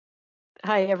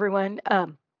Hi, everyone.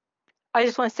 I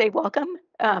just want to say welcome.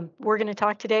 We're going to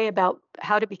talk today about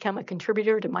how to become a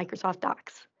contributor to Microsoft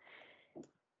Docs.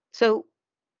 So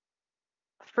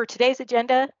for today's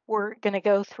agenda, we're going to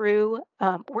go through,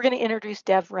 we're going to introduce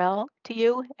DevRel to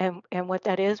you and what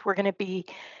that is. We're going to be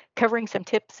covering some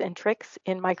tips and tricks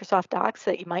in Microsoft Docs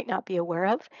that you might not be aware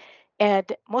of.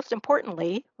 And most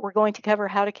importantly, we're going to cover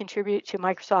how to contribute to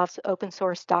Microsoft's open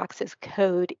source Docs as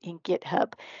code in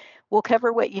GitHub. We'll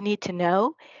cover what you need to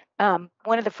know.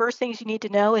 One of the first things you need to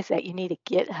know is that you need a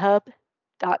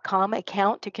github.com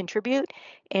account to contribute.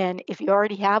 And if you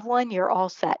already have one, you're all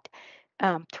set.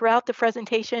 Throughout the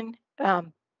presentation,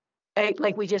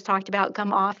 like we just talked about,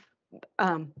 come off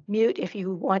mute if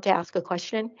you want to ask a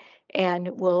question, and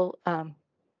we'll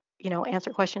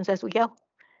answer questions as we go.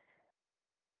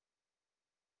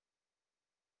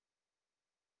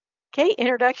 Okay,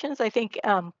 introductions. I think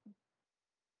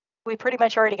we pretty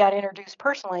much already got introduced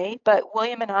personally, but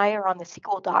William and I are on the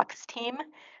SQL Docs team.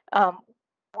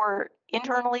 We're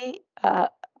internally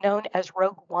known as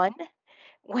Rogue One.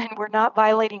 When we're not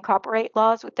violating copyright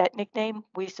laws with that nickname,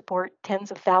 we support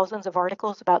tens of thousands of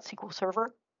articles about SQL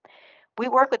Server. We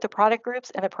work with the product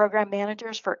groups and the program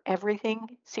managers for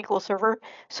everything SQL Server.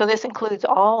 So this includes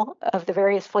all of the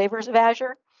various flavors of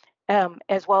Azure,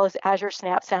 as well as Azure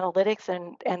Synapse Analytics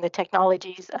and the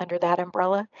technologies under that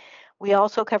umbrella. We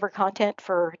also cover content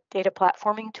for data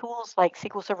platforming tools like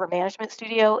SQL Server Management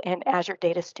Studio and Azure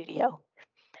Data Studio.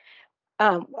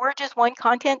 We're just one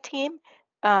content team,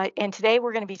 and today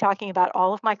we're going to be talking about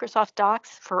all of Microsoft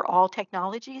Docs for all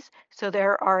technologies. So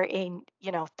there are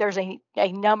there's a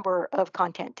number of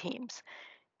content teams.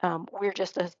 We're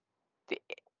just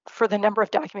for the number of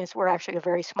documents, we're actually a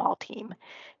very small team.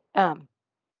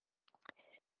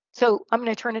 So I'm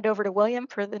going to turn it over to William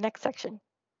for the next section.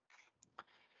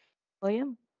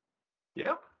 William?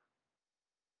 Yeah.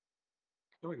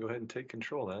 Let me go ahead and take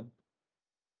control then.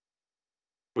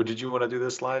 Or did you want to do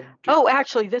this slide? Oh,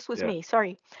 actually, this was me.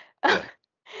 Sorry. Yeah.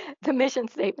 The mission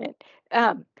statement.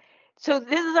 So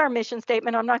this is our mission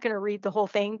statement. I'm not going to read the whole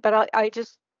thing, but I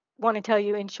just want to tell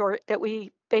you in short that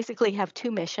we basically have two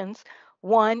missions.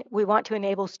 One, we want to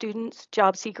enable students,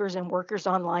 job seekers, and workers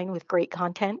online with great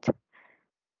content.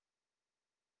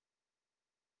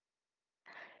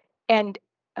 And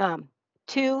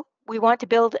two, we want to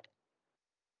build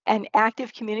an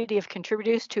active community of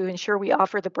contributors to ensure we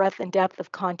offer the breadth and depth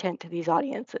of content to these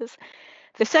audiences.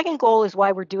 The second goal is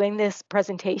why we're doing this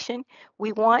presentation.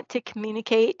 We want to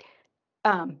communicate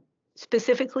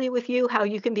specifically with you how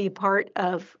you can be part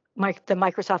of the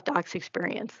Microsoft Docs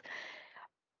experience.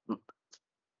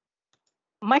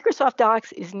 Microsoft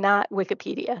Docs is not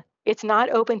Wikipedia. It's not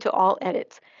open to all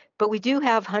edits, but we do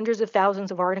have hundreds of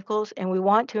thousands of articles, and we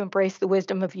want to embrace the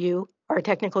wisdom of you, our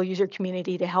technical user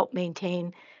community, to help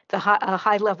maintain a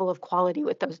high level of quality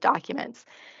with those documents.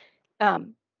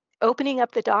 Opening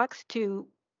up the docs to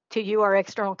you, our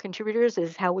external contributors,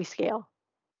 is how we scale.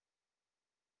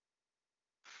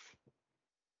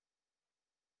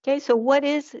 Okay, so what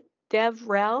is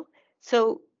DevRel?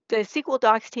 So the SQL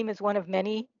Docs team is one of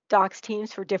many Docs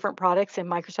teams for different products in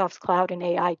Microsoft's Cloud and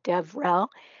AI DevRel.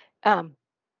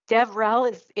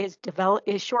 DevRel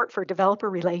is short for Developer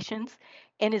Relations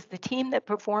and is the team that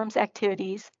performs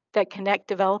activities that connect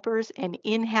developers and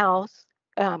in-house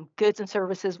goods and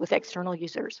services with external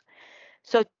users.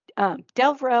 So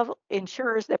DevRel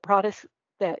ensures that products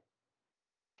that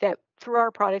through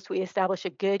our products we establish a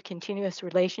good continuous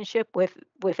relationship with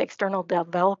external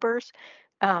developers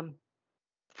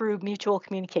through mutual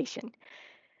communication.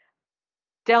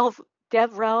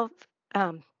 DevRel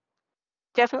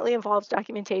definitely involves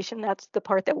documentation. That's the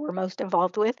part that we're most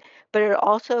involved with, but it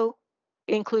also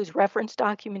includes reference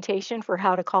documentation for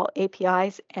how to call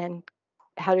APIs and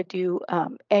how to do,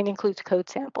 and includes code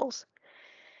samples.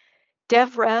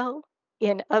 DevRel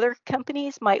in other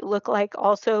companies might look like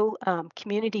also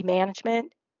community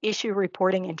management, issue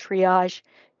reporting and triage,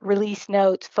 release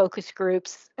notes, focus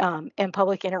groups, and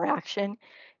public interaction.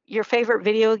 Your favorite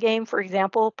video game, for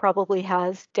example, probably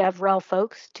has DevRel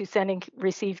folks to send and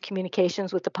receive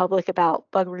communications with the public about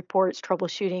bug reports,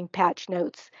 troubleshooting, patch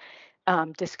notes,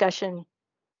 discussion,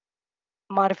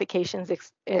 modifications,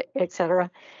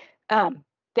 etc.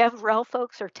 DevRel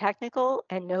folks are technical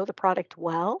and know the product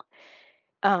well.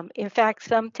 In fact,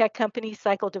 some tech companies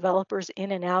cycle developers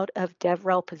in and out of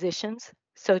DevRel positions,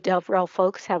 so DevRel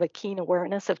folks have a keen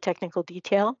awareness of technical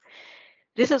detail.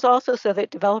 This is also so that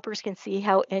developers can see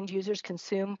how end users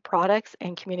consume products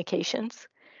and communications.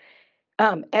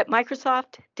 At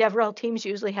Microsoft, DevRel teams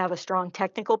usually have a strong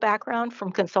technical background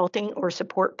from consulting or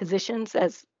support positions,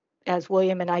 as as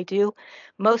William and I do.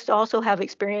 Most also have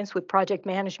experience with project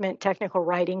management, technical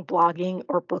writing, blogging,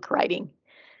 or book writing.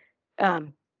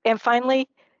 And finally,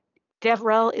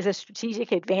 DevRel is a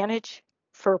strategic advantage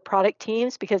for product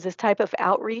teams because this type of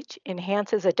outreach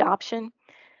enhances adoption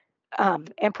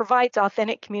and provides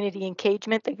authentic community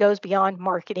engagement that goes beyond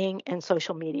marketing and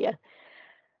social media.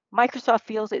 Microsoft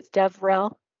feels its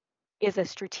DevRel is a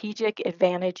strategic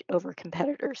advantage over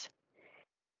competitors.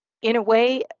 In a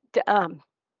way,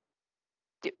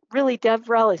 really,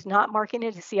 DevRel is not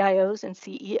marketing to CIOs and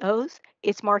CEOs.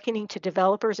 It's marketing to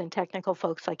developers and technical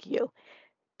folks like you.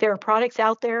 There are products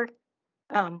out there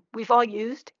we've all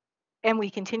used and we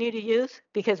continue to use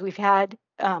because we've had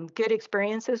good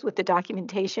experiences with the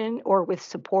documentation or with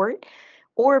support,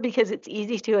 or because it's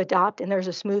easy to adopt and there's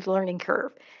a smooth learning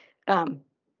curve. And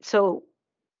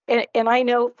I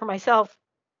know for myself,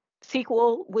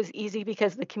 SQL was easy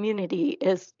because the community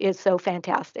is so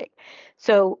fantastic.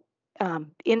 So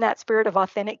in that spirit of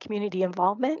authentic community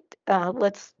involvement,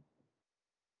 let's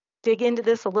dig into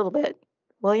this a little bit.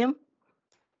 William?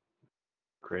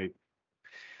 Great.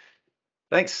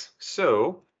 Thanks.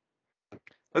 So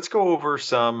let's go over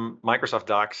some Microsoft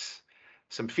Docs,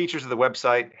 some features of the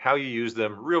website, how you use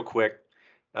them real quick,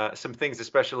 some things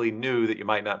especially new that you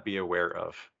might not be aware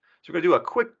of. So we're going to do a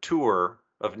quick tour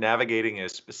of navigating a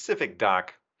specific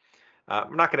doc.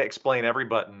 I'm not going to explain every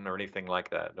button or anything like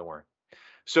that, don't worry.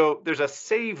 So there's a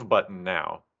save button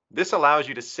now. This allows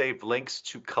you to save links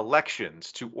to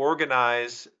collections, to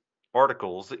organize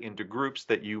articles into groups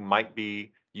that you might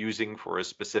be using for a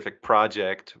specific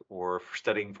project or for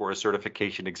studying for a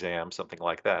certification exam, something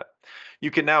like that. You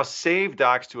can now save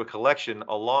docs to a collection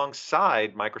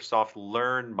alongside Microsoft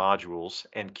Learn modules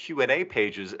and Q&A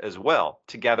pages as well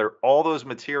to gather all those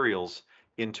materials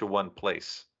into one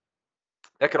place.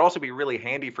 That could also be really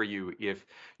handy for you if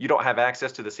you don't have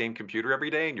access to the same computer every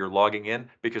day and you're logging in,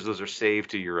 because those are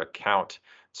saved to your account.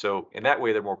 So in that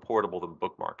way, they're more portable than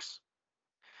bookmarks.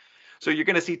 So you're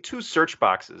going to see two search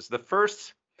boxes. The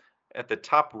first at the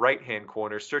top right-hand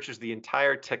corner searches the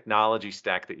entire technology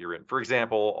stack that you're in. For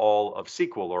example, all of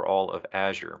SQL or all of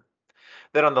Azure.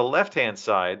 Then on the left-hand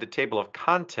side, the table of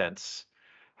contents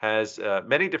has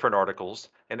many different articles,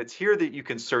 and it's here that you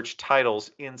can search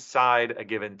titles inside a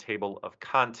given table of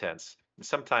contents. And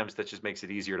sometimes that just makes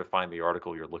it easier to find the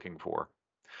article you're looking for.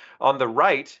 On the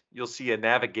right, you'll see a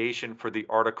navigation for the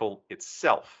article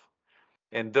itself.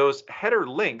 And those header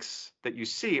links that you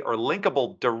see are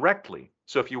linkable directly.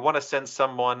 So if you want to send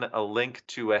someone a link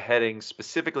to a heading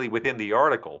specifically within the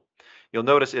article, you'll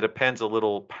notice it appends a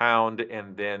little pound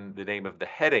and then the name of the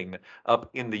heading up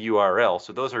in the URL.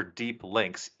 So those are deep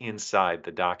links inside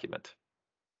the document.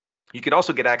 You can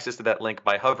also get access to that link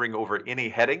by hovering over any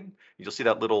heading. You'll see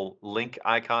that little link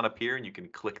icon appear, and you can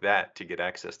click that to get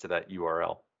access to that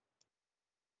URL.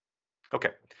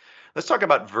 Okay, let's talk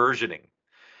about versioning.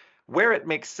 Where it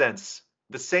makes sense,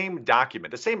 the same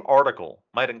document, the same article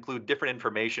might include different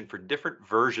information for different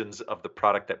versions of the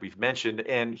product that we've mentioned.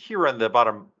 And here on the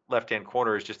bottom left-hand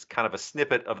corner is just kind of a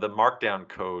snippet of the markdown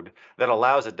code that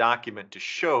allows a document to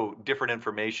show different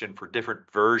information for different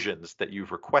versions that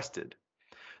you've requested.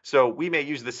 So we may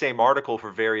use the same article for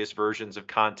various versions of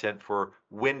content for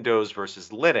Windows versus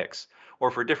Linux, or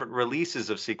for different releases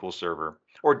of SQL Server,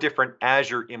 or different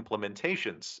Azure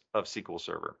implementations of SQL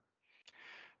Server.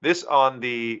 This on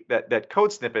that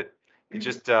code snippet, it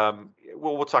just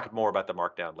we'll talk more about the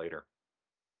markdown later.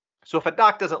 So if a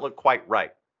doc doesn't look quite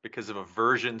right because of a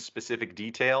version specific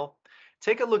detail,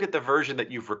 take a look at the version that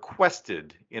you've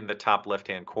requested in the top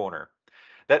left-hand corner.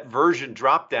 That version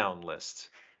drop-down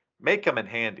list may come in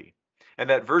handy.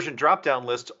 And that version drop-down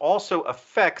list also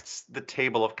affects the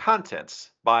table of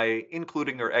contents by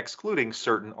including or excluding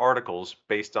certain articles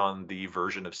based on the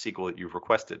version of SQL that you've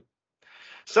requested.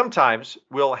 Sometimes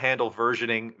we'll handle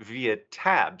versioning via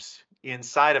tabs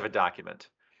inside of a document,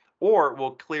 or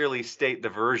we'll clearly state the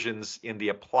versions in the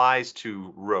applies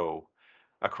to row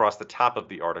across the top of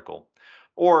the article,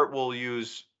 or we'll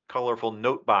use colorful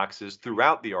note boxes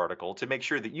throughout the article to make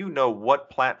sure that you know what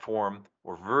platform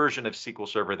or version of SQL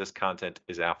Server this content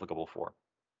is applicable for.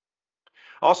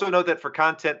 Also note that for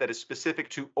content that is specific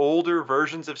to older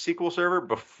versions of SQL Server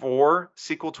before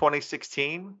SQL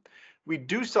 2016, we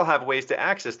do still have ways to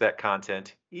access that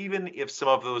content, even if some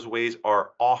of those ways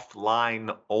are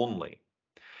offline only.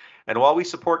 And while we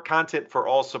support content for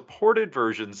all supported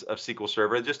versions of SQL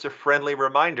Server, just a friendly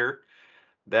reminder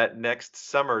that next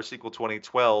summer SQL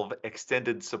 2012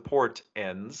 extended support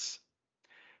ends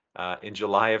in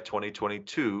July of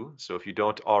 2022. So if you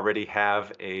don't already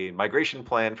have a migration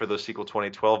plan for those SQL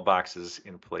 2012 boxes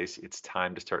in place, it's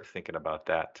time to start thinking about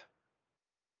that.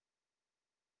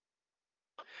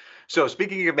 So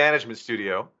speaking of Management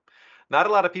Studio, not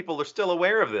a lot of people are still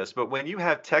aware of this, but when you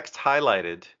have text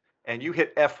highlighted and you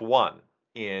hit F1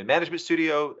 in Management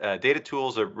Studio, Data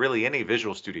Tools, or really any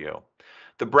Visual Studio,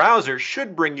 the browser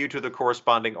should bring you to the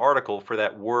corresponding article for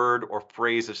that word or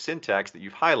phrase of syntax that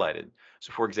you've highlighted.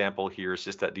 So for example, here's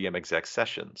sys.dmexec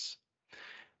sessions.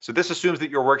 So this assumes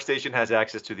that your workstation has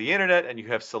access to the internet and you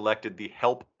have selected the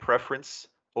help preference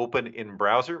open in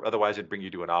browser. Otherwise, it'd bring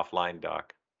you to an offline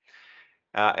doc.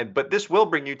 But this will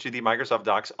bring you to the Microsoft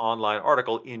Docs online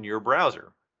article in your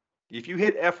browser. If you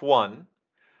hit F1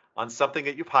 on something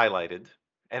that you've highlighted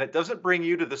and it doesn't bring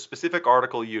you to the specific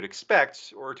article you'd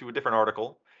expect or to a different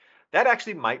article, that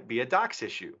actually might be a docs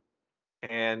issue.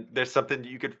 And there's something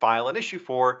you could file an issue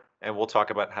for, and we'll talk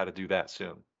about how to do that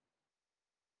soon.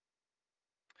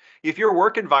 If your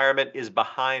work environment is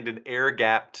behind an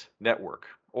air-gapped network,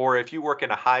 or if you work in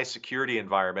a high security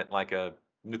environment like a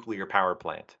nuclear power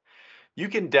plant, you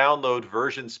can download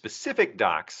version-specific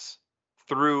docs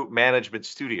through Management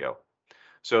Studio.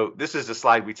 So this is a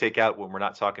slide we take out when we're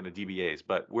not talking to DBAs,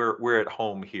 but we're at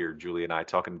home here, Julie and I,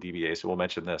 talking to DBAs, so we'll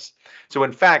mention this. So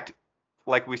in fact,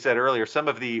 like we said earlier, some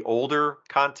of the older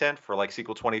content for like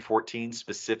SQL 2014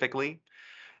 specifically,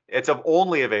 it's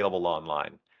only available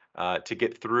online to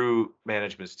get through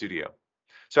Management Studio.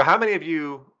 So how many of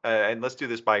you, and let's do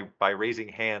this by raising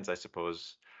hands, I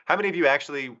suppose, how many of you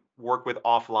actually work with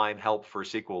offline help for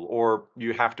SQL, or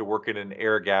you have to work in an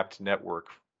air-gapped network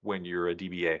when you're a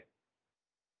DBA?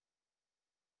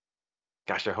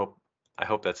 Gosh, I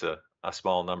hope that's a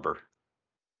small number.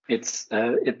 It's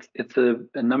a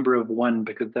number of one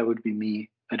because that would be me.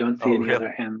 I don't see any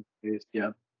other hands raised.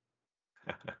 Yeah.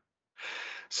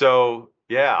 So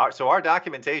yeah, so our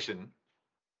documentation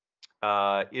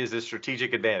is a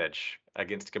strategic advantage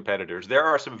against competitors. There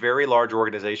are some very large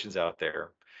organizations out there,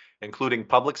 including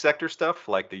public sector stuff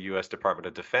like the U.S. Department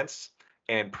of Defense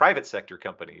and private sector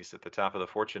companies at the top of the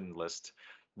Fortune list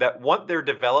that want their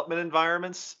development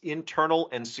environments internal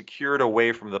and secured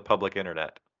away from the public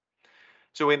internet.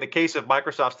 So in the case of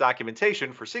Microsoft's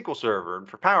documentation for SQL Server and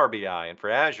for Power BI and for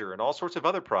Azure and all sorts of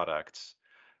other products,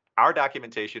 our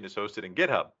documentation is hosted in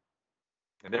GitHub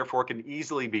and therefore can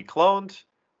easily be cloned,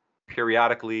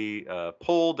 periodically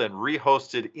pulled and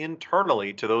rehosted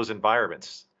internally to those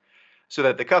environments so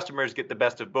that the customers get the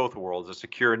best of both worlds, a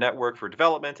secure network for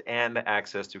development and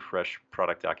access to fresh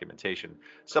product documentation.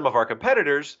 Some of our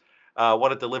competitors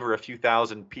want to deliver a few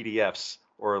thousand PDFs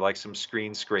or like some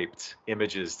screen scraped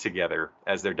images together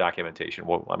as their documentation.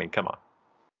 Well, I mean, come on.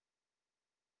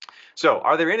 So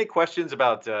are there any questions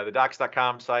about the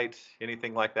docs.com site,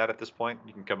 anything like that at this point?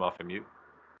 You can come off and mute.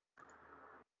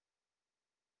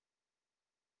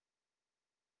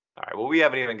 All right, well, we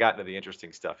haven't even gotten to the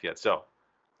interesting stuff yet. So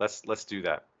let's do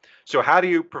that. So how do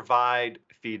you provide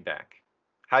feedback?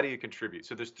 How do you contribute?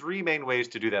 So there's three main ways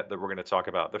to do that we're going to talk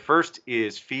about. The first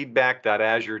is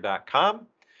feedback.azure.com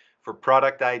for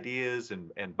product ideas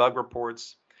and bug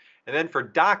reports. And then for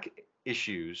doc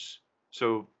issues,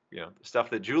 so the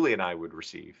stuff that Julie and I would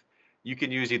receive, you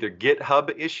can use either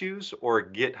GitHub issues or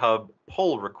GitHub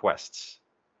pull requests.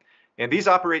 And these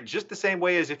operate just the same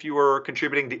way as if you were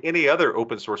contributing to any other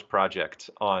open source project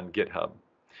on GitHub.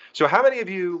 So how many of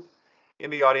you in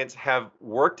the audience have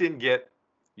worked in Git?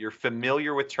 You're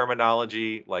familiar with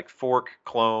terminology like fork,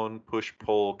 clone, push,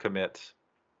 pull, commit.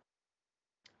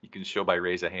 You can show by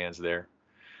raise of hands there.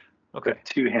 Okay. Got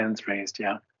 2 hands raised,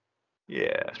 yeah.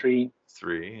 Yeah. 3.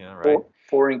 3, all right.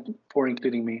 4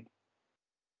 including me.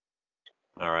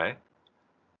 All right.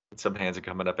 Some hands are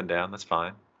coming up and down, that's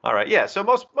fine. All right, yeah, so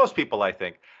most people, I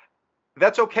think.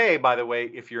 That's okay, by the way,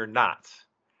 if you're not.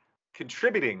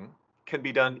 Contributing can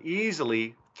be done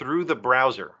easily through the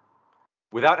browser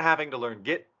without having to learn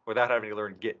Git, without having to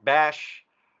learn Git bash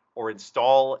or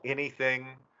install anything,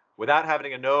 without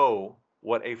having to know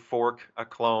what a fork, a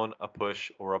clone, a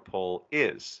push, or a pull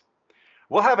is.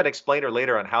 We'll have an explainer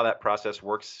later on how that process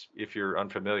works if you're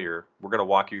unfamiliar. We're going to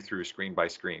walk you through screen by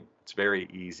screen. It's very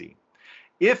easy.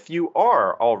 If you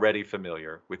are already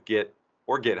familiar with Git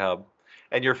or GitHub,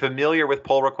 and you're familiar with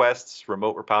pull requests,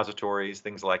 remote repositories,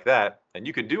 things like that, and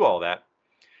you can do all that,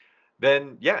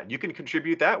 then yeah, you can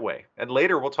contribute that way. And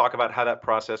later we'll talk about how that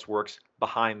process works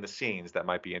behind the scenes. That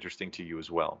might be interesting to you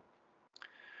as well.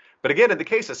 But again, in the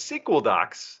case of SQL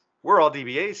Docs, we're all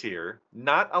DBAs here.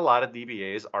 Not a lot of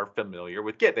DBAs are familiar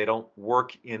with Git. They don't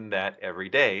work in that every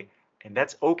day, and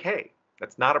that's okay.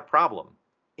 That's not a problem.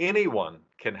 Anyone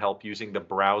can help using the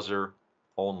browser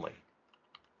only.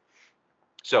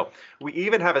 So we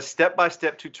even have a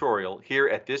step-by-step tutorial here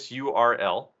at this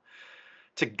URL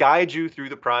to guide you through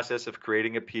the process of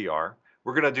creating a PR.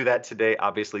 We're going to do that today,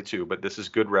 obviously, too, but this is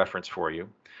good reference for you.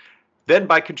 Then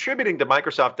by contributing to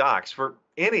Microsoft Docs for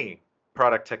any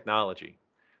product technology,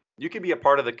 you can be a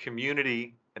part of the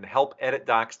community and help edit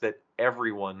docs that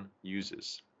everyone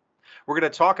uses. We're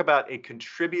going to talk about a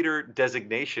contributor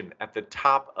designation at the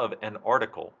top of an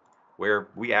article where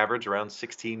we average around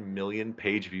 16 million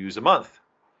page views a month.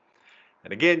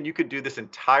 And again, you could do this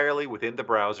entirely within the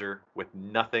browser with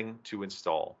nothing to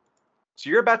install. So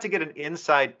you're about to get an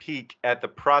inside peek at the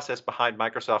process behind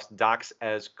Microsoft's Docs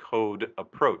as Code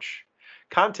approach.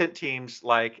 Content teams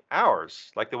like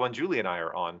ours, like the one Julie and I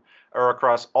are on, are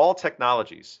across all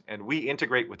technologies, and we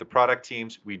integrate with the product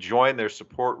teams. We join their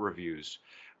support reviews.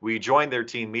 We join their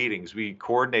team meetings. We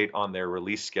coordinate on their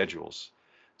release schedules.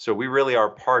 So we really are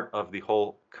part of the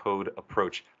whole code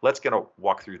approach. Let's get a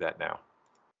walk through that now.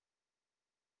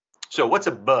 So what's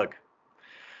a bug?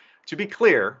 To be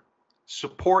clear,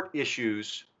 support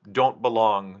issues don't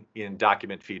belong in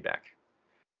document feedback.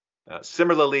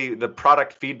 Similarly, the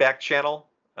product feedback channel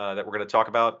that we're going to talk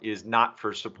about is not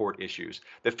for support issues.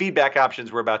 The feedback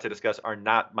options we're about to discuss are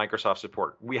not Microsoft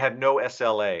support. We have no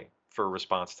SLA for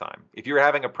response time. If you're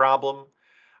having a problem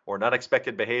or an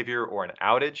unexpected behavior or an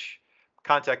outage,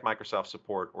 contact Microsoft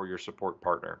support or your support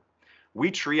partner.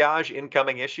 We triage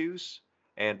incoming issues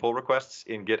and pull requests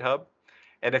in GitHub.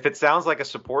 And if it sounds like a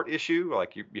support issue,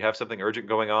 like you have something urgent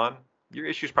going on, your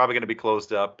issue is probably going to be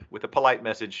closed up with a polite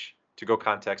message to go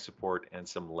contact support and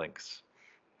some links.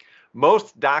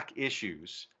 Most doc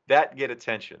issues that get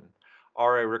attention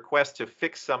are a request to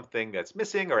fix something that's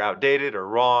missing or outdated or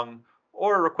wrong,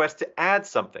 or a request to add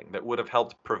something that would have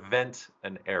helped prevent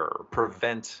an error,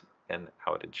 prevent an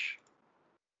outage.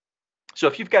 So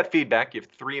if you've got feedback, you have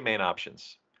three main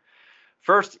options.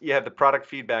 First, you have the product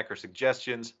feedback or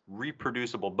suggestions,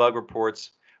 reproducible bug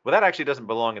reports. Well, that actually doesn't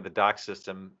belong in the Docs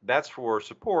system. That's for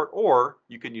support, or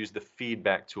you can use the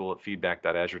feedback tool at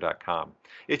feedback.azure.com.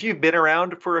 If you've been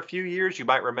around for a few years, you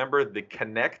might remember the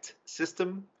Connect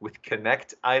system with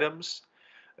Connect items.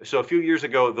 So a few years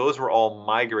ago, those were all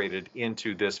migrated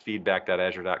into this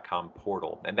feedback.azure.com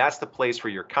portal. And that's the place for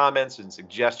your comments and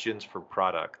suggestions for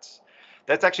products.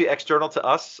 That's actually external to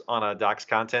us on a Docs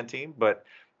content team, but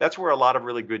that's where a lot of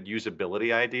really good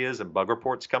usability ideas and bug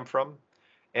reports come from,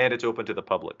 and it's open to the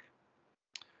public.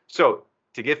 So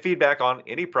to get feedback on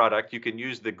any product, you can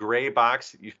use the gray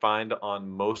box that you find on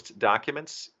most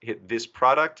documents. Hit this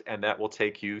product, and that will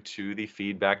take you to the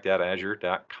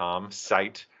feedback.azure.com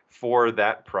site for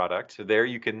that product. So there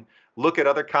you can look at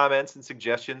other comments and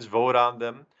suggestions, vote on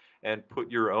them, and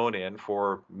put your own in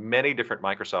for many different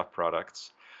Microsoft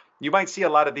products. You might see a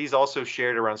lot of these also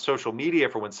shared around social media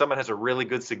for when someone has a really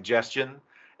good suggestion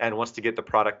and wants to get the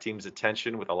product team's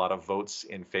attention with a lot of votes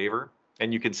in favor.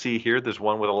 And you can see here, there's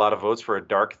one with a lot of votes for a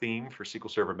dark theme for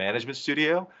SQL Server Management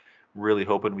Studio. Really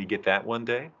hoping we get that one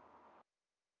day.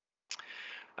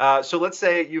 So let's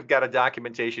say you've got a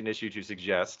documentation issue to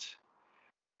suggest,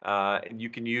 and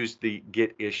you can use the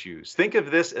Get Issues. Think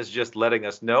of this as just letting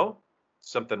us know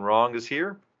something wrong is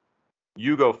here.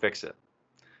 You go fix it.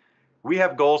 We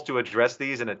have goals to address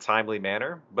these in a timely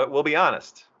manner, but we'll be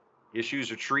honest.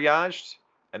 Issues are triaged,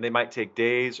 and they might take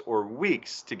days or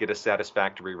weeks to get a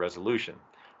satisfactory resolution.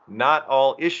 Not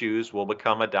all issues will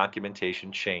become a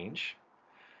documentation change.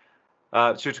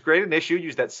 So to create an issue,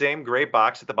 use that same gray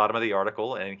box at the bottom of the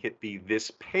article and hit the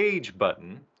This Page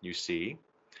button you see.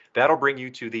 That'll bring you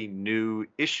to the New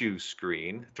Issue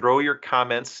screen. Throw your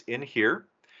comments in here,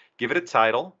 give it a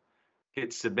title,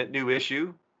 hit Submit New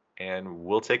Issue, and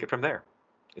we'll take it from there.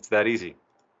 It's that easy.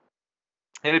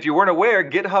 And if you weren't aware,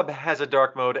 GitHub has a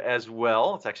dark mode as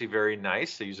well. It's actually very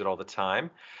nice. I use it all the time.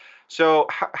 So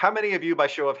how many of you, by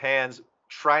show of hands,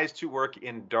 tries to work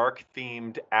in dark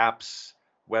themed apps,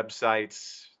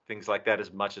 websites, things like that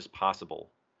as much as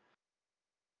possible?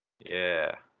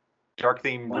 Yeah. Dark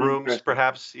themed rooms,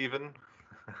 perhaps even?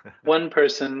 One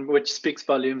person, which speaks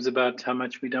volumes about how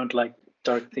much we don't like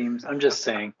dark themes. I'm just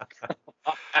saying.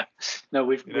 No,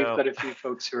 we've got a few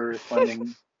folks who are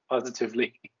responding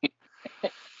positively.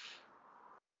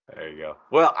 There you go.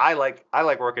 Well, I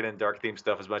like working in dark theme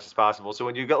stuff as much as possible. So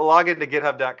when you log into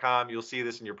github.com, you'll see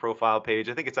this in your profile page.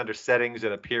 I think it's under settings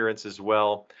and appearance as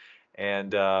well.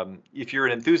 And if you're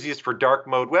an enthusiast for dark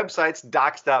mode websites,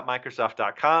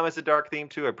 docs.microsoft.com is a dark theme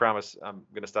too. I promise I'm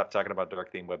going to stop talking about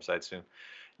dark theme websites soon.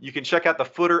 You can check out the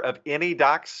footer of any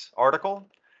docs article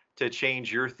to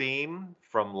change your theme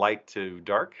from light to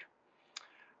dark.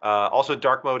 Also,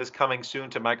 dark mode is coming soon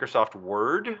to Microsoft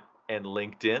Word and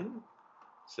LinkedIn.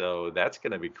 So that's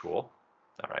going to be cool.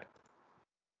 All right.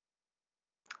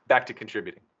 Back to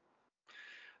contributing.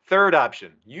 Third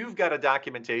option, you've got a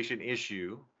documentation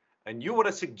issue and you want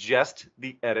to suggest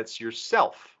the edits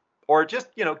yourself, or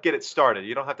just, get it started.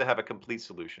 You don't have to have a complete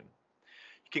solution.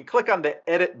 You can click on the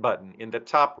edit button in the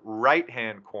top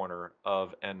right-hand corner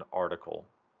of an article.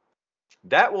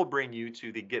 That will bring you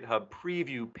to the GitHub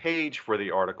preview page for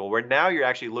the article, where now you're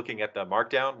actually looking at the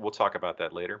markdown. We'll talk about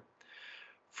that later.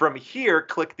 From here,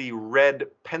 click the red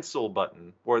pencil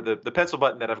button, or the pencil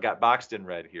button that I've got boxed in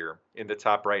red here in the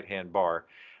top right-hand bar.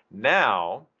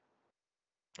 Now,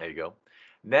 there you go.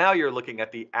 Now you're looking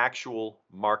at the actual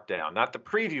markdown, not the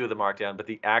preview of the markdown, but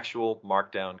the actual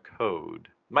markdown code.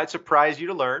 It might surprise you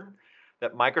to learn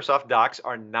that Microsoft Docs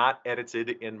are not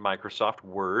edited in Microsoft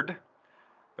Word,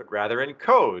 but rather in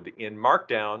code, in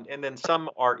Markdown, and then some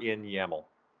are in YAML.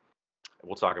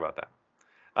 We'll talk about that.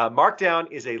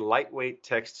 Markdown is a lightweight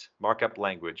text markup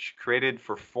language created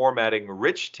for formatting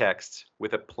rich text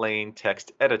with a plain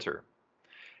text editor.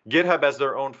 GitHub has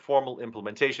their own formal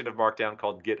implementation of Markdown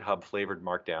called GitHub Flavored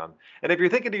Markdown. And if you're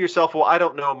thinking to yourself, well, I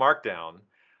don't know Markdown,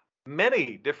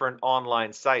 many different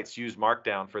online sites use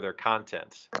Markdown for their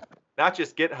content. Not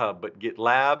just GitHub, but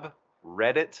GitLab,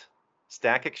 Reddit,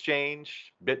 Stack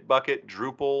Exchange, Bitbucket,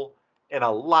 Drupal, and a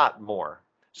lot more.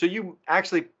 So you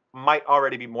actually might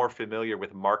already be more familiar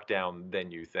with Markdown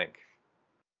than you think.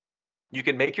 You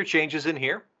can make your changes in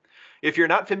here. If you're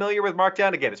not familiar with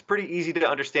Markdown, again, it's pretty easy to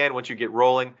understand once you get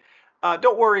rolling.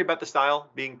 Don't worry about the style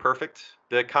being perfect.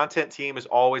 The content team is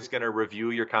always going to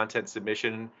review your content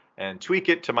submission and tweak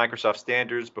it to Microsoft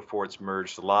standards before it's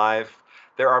merged live.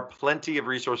 There are plenty of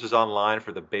resources online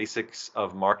for the basics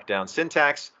of Markdown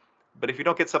syntax, but if you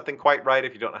don't get something quite right,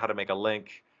 if you don't know how to make a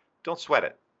link, don't sweat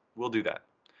it. We'll do that.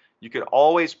 You can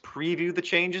always preview the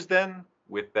changes then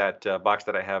with that box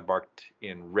that I have marked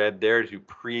in red there to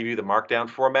preview the Markdown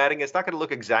formatting. It's not going to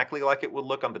look exactly like it would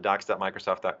look on the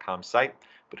docs.microsoft.com site,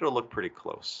 but it'll look pretty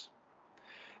close.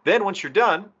 Then once you're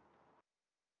done,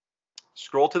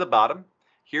 scroll to the bottom.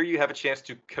 Here you have a chance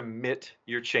to commit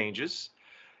your changes.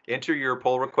 Enter your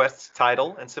pull request's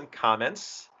title and some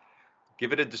comments.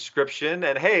 Give it a description,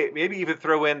 and hey, maybe even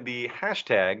throw in the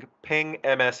hashtag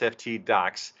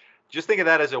pingmsftdocs. Just think of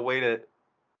that as a way to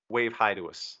wave hi to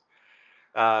us.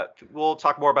 We'll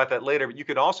talk more about that later, but you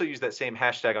can also use that same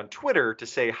hashtag on Twitter to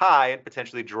say hi and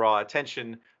potentially draw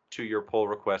attention to your pull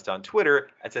request on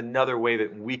Twitter. That's another way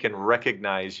that we can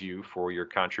recognize you for your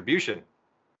contribution.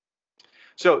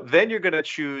 So then you're going to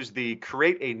choose the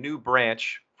create a new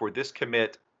branch for this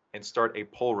commit and start a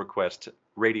pull request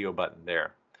radio button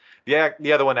there.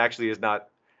 The other one actually is not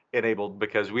enabled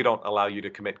because we don't allow you to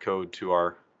commit code to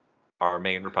our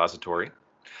main repository,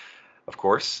 of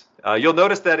course. You'll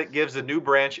notice that it gives the new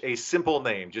branch a simple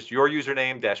name, just your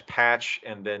username dash patch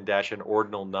and then dash an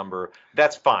ordinal number.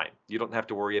 That's fine. You don't have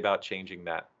to worry about changing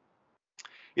that.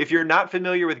 If you're not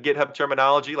familiar with GitHub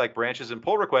terminology like branches and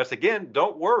pull requests, again,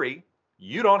 don't worry.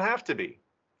 You don't have to be.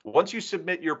 Once you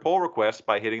submit your pull request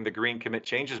by hitting the green commit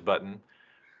changes button,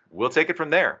 we'll take it from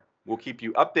there. We'll keep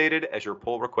you updated as your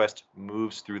pull request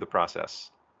moves through the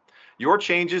process. Your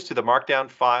changes to the Markdown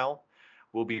file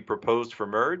will be proposed for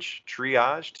merge,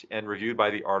 triaged, and reviewed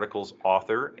by the article's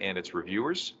author and its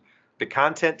reviewers. The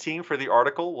content team for the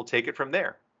article will take it from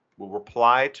there. We'll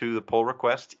reply to the pull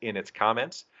request in its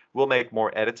comments. We'll make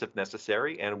more edits if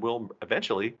necessary, and we'll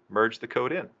eventually merge the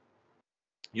code in.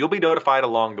 You'll be notified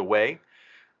along the way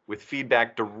with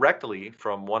feedback directly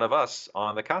from one of us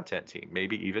on the content team,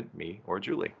 maybe even me or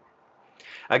Julie.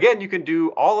 Again, you can do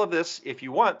all of this if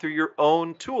you want through your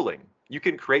own tooling. You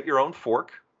can create your own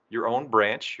fork, your own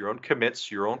branch, your own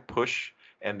commits, your own push,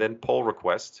 and then pull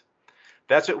request.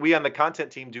 That's what we on the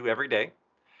content team do every day.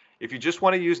 If you just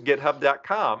want to use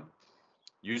github.com,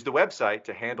 use the website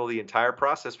to handle the entire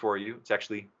process for you. It's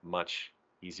actually much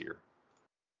easier.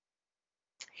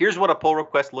 Here's what a pull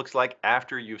request looks like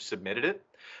after you've submitted it.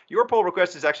 Your pull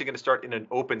request is actually going to start in an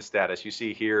open status. You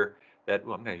see here that,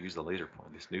 well, I'm going to use the laser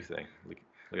point, this new thing. Look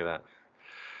at that.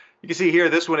 You can see here,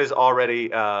 this one is already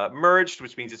merged,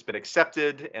 which means it's been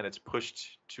accepted and it's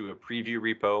pushed to a preview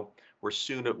repo, where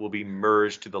soon it will be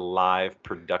merged to the live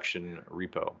production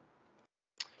repo.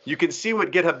 You can see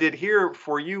what GitHub did here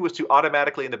for you was to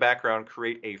automatically in the background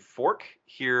create a fork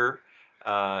here,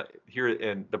 here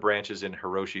in the branches in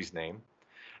Hiroshi's name.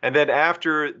 And then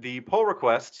after the pull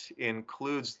request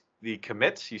includes the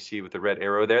commit, you see with the red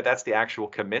arrow there, that's the actual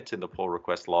commit in the pull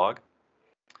request log.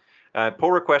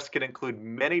 Pull requests can include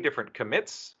many different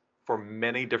commits for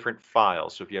many different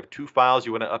files. So if you have two files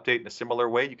you want to update in a similar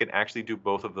way, you can actually do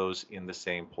both of those in the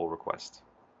same pull request.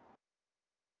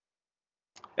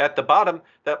 At the bottom,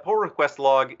 that pull request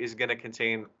log is going to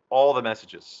contain all the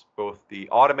messages, both the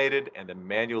automated and the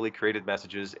manually created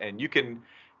messages, and you can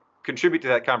contribute to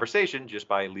that conversation just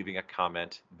by leaving a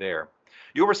comment there.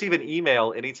 You'll receive an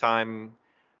email anytime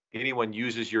anyone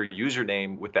uses your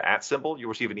username with the @ symbol, you'll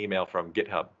receive an email from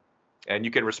GitHub. And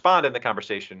you can respond in the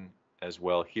conversation as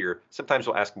well here. Sometimes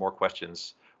we'll ask more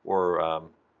questions or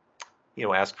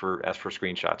ask for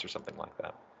screenshots or something like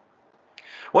that.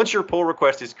 Once your pull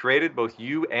request is created, both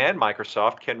you and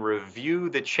Microsoft can review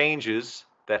the changes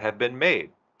that have been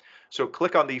made. So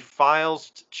click on the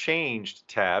Files Changed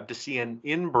tab to see an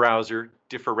in-browser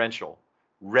differential.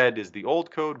 Red is the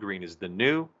old code, green is the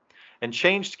new, and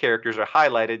changed characters are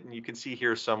highlighted, and you can see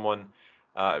here someone,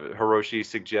 Hiroshi,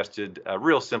 suggested a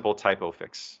real simple typo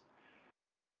fix.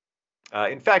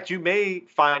 In fact, you may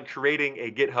find creating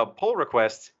a GitHub pull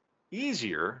request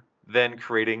easier than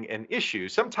creating an issue.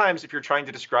 Sometimes if you're trying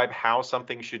to describe how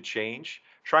something should change,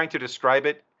 trying to describe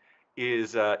it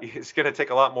is going to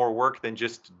take a lot more work than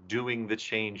just doing the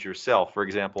change yourself. For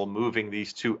example, moving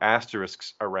these 2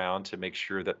 asterisks around to make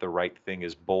sure that the right thing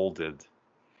is bolded.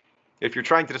 If you're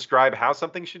trying to describe how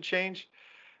something should change,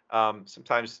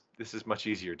 sometimes this is much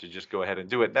easier to just go ahead and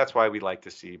do it. That's why we like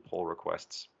to see pull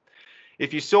requests.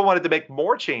 If you still wanted to make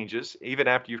more changes, even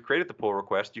after you've created the pull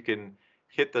request, you can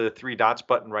hit the 3 dots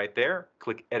button right there,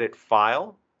 click Edit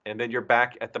File, and then you're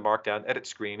back at the Markdown edit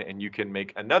screen, and you can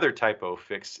make another typo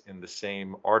fix in the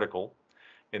same article,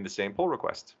 in the same pull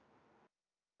request.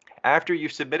 After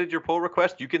you've submitted your pull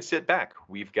request, you can sit back.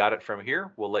 We've got it from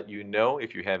here. We'll let you know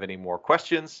if you have any more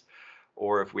questions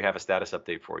or if we have a status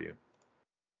update for you.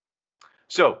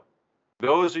 So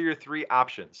those are your 3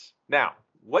 options. Now,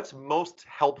 what's most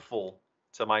helpful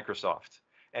to Microsoft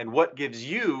and what gives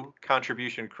you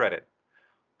contribution credit?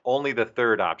 Only the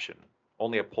 3rd option,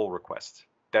 only a pull request.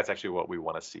 That's actually what we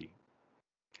want to see.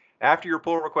 After your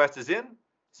pull request is in,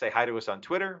 say hi to us on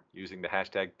Twitter using the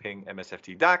hashtag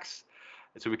 #PingMSFTDocs,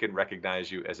 so we can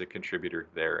recognize you as a contributor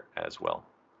there as well.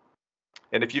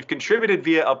 And if you've contributed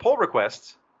via a pull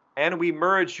request and we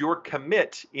merge your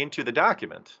commit into the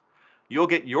document, you'll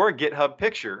get your GitHub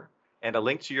picture and a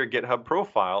link to your GitHub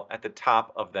profile at the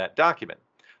top of that document.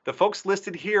 The folks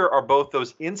listed here are both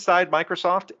those inside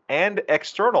Microsoft and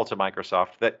external to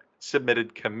Microsoft that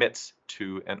submitted commits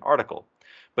to an article.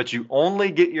 But you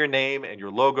only get your name and your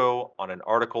logo on an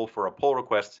article for a pull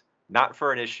request, not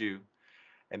for an issue.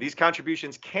 And these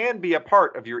contributions can be a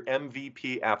part of your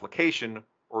MVP application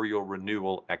or your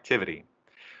renewal activity.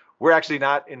 We're actually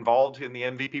not involved in the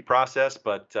MVP process,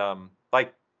 but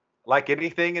like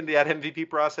anything in that MVP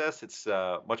process, it's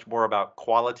much more about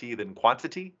quality than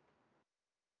quantity.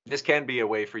 This can be a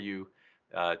way for you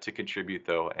to contribute,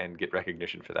 though, and get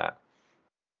recognition for that.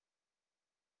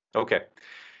 Okay,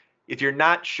 if you're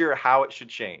not sure how it should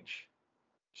change,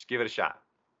 just give it a shot.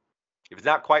 If it's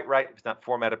not quite right, if it's not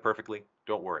formatted perfectly,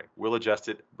 don't worry. We'll adjust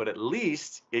it, but at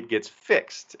least it gets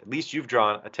fixed. At least you've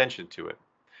drawn attention to it.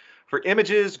 For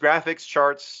images, graphics,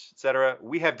 charts, etc.,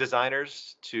 we have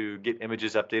designers to get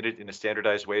images updated in a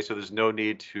standardized way, so there's no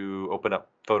need to open up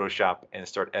Photoshop and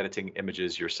start editing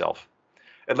images yourself,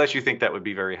 unless you think that would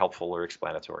be very helpful or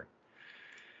explanatory.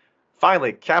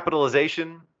 Finally,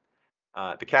 capitalization.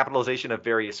 The capitalization of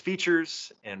various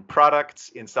features and products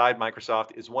inside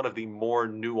Microsoft is one of the more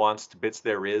nuanced bits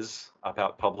there is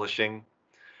about publishing.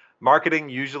 Marketing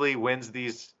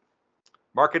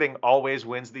always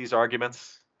wins these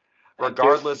arguments,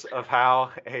 regardless of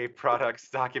how a product's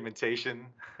documentation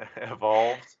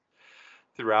evolved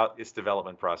throughout its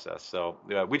development process. So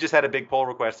we just had a big pull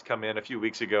request come in a few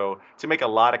weeks ago to make a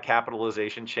lot of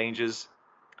capitalization changes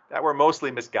that were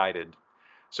mostly misguided.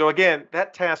 So again,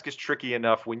 that task is tricky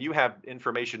enough when you have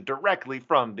information directly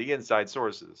from the inside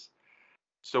sources.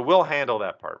 So we'll handle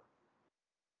that part.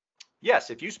 Yes,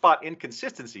 if you spot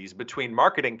inconsistencies between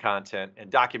marketing content and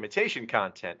documentation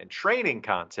content and training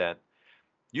content,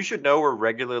 you should know we're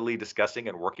regularly discussing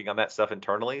and working on that stuff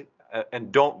internally,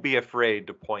 and don't be afraid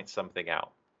to point something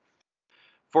out.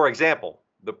 For example,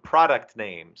 the product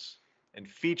names and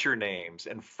feature names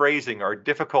and phrasing are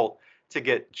difficult to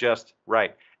get just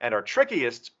right and are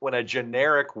trickiest when a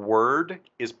generic word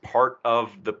is part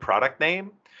of the product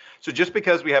name. So just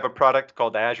because we have a product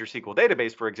called Azure SQL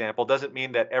Database, for example, doesn't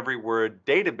mean that every word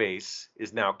database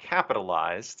is now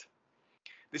capitalized.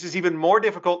 This is even more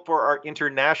difficult for our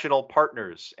international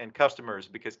partners and customers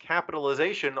because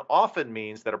capitalization often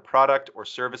means that a product or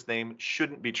service name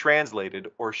shouldn't be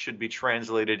translated or should be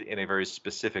translated in a very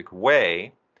specific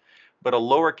way, but a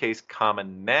lowercase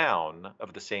common noun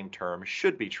of the same term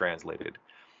should be translated.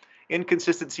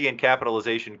 Inconsistency in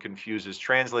capitalization confuses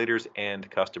translators and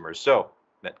customers, so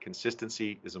that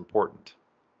consistency is important.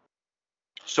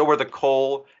 So are the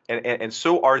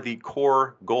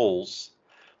core goals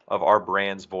of our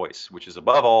brand's voice, which is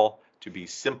above all to be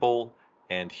simple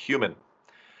and human.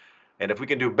 And if we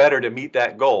can do better to meet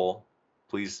that goal,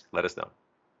 please let us know.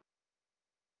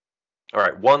 All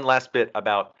right, one last bit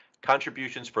about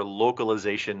contributions for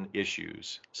localization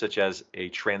issues, such as a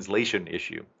translation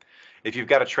issue. If you've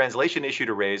got a translation issue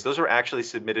to raise, those are actually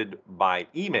submitted by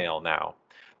email now.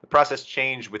 The process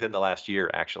changed within the last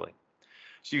year, actually.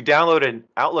 So you download an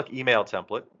Outlook email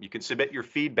template. You can submit your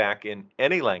feedback in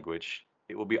any language.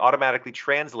 It will be automatically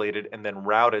translated and then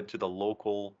routed to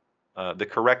the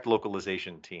correct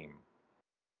localization team.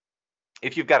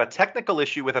 If you've got a technical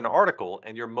issue with an article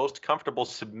and you're most comfortable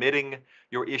submitting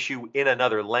your issue in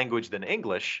another language than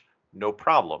English, no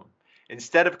problem.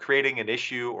 Instead of creating an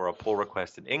issue or a pull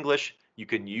request in English, you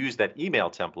can use that email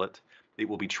template. It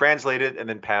will be translated and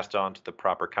then passed on to the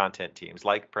proper content teams,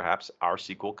 like perhaps our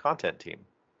SQL content team.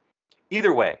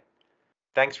 Either way,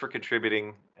 thanks for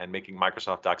contributing and making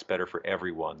Microsoft Docs better for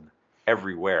everyone,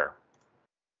 everywhere.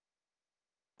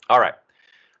 All right,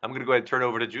 I'm going to go ahead and turn it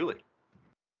over to Julie.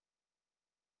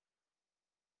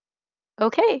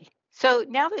 Okay, so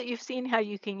now that you've seen how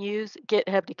you can use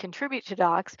GitHub to contribute to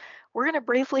Docs, we're going to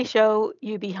briefly show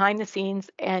you behind the scenes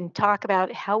and talk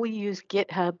about how we use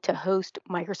GitHub to host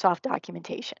Microsoft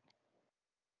documentation.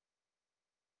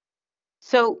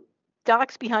 So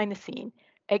Docs behind the scene.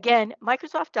 Again,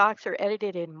 Microsoft Docs are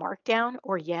edited in Markdown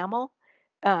or YAML.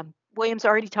 William's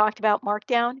already talked about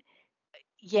Markdown.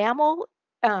 YAML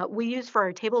we use for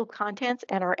our table of contents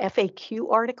and our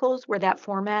FAQ articles where that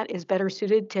format is better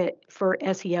suited for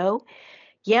SEO.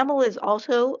 YAML is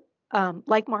also,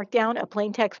 like Markdown, a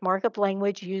plain text markup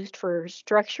language used for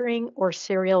structuring or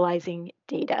serializing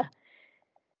data.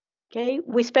 Okay,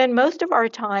 we spend most of our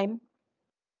time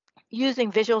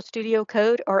using Visual Studio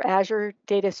Code or Azure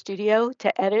Data Studio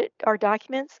to edit our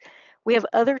documents. We have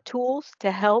other tools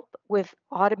to help with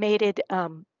automated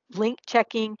link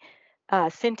checking,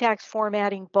 syntax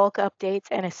formatting, bulk updates,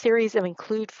 and a series of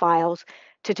include files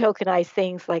to tokenize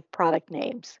things like product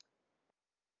names.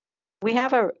 We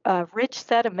have a rich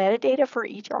set of metadata for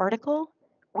each article.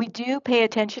 We do pay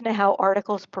attention to how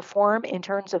articles perform in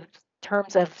terms of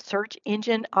search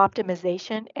engine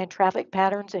optimization and traffic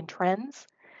patterns and trends.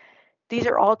 These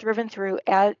are all driven through,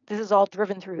 this is all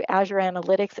driven through Azure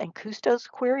Analytics and Custos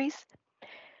queries.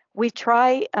 We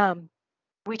try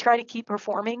to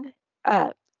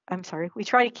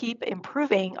keep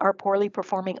improving our poorly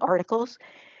performing articles.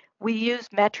 We use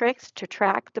metrics to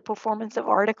track the performance of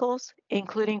articles,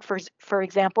 including, for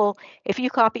example, if you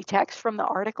copy text from the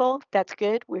article, that's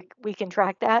good. We can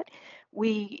track that.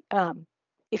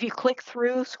 If you click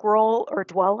through, scroll, or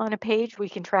dwell on a page, we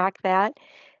can track that.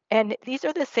 And these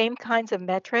are the same kinds of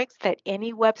metrics that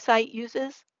any website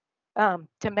uses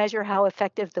to measure how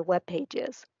effective the web page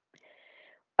is.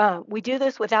 We do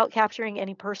this without capturing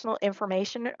any personal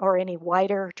information or any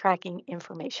wider tracking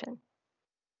information.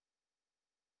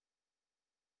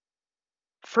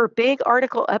 For big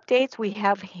article updates, we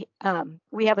have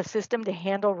a system to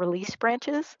handle release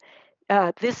branches.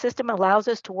 This system allows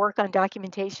us to work on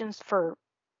documentations for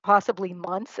possibly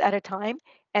months at a time,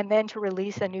 and then to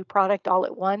release a new product all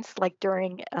at once, like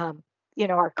during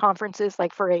our conferences,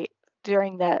 like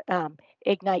during the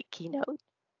Ignite keynote.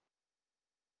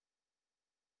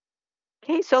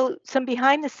 Okay, so some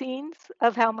behind the scenes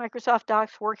of how Microsoft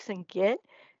Docs works in Git,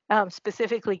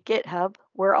 specifically GitHub,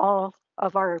 where all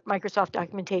of our Microsoft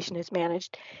documentation is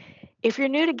managed. If you're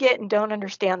new to Git and don't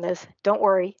understand this, don't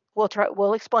worry,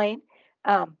 we'll explain.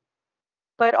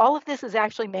 But all of this is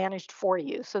actually managed for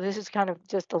you. So this is kind of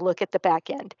just a look at the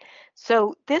back end.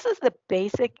 So this is the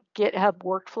basic GitHub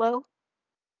workflow.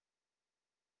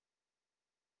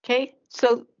 Okay,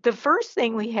 so the first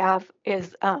thing we have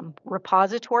is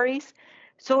repositories.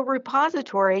 So a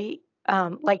repository,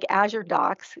 like Azure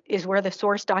Docs, is where the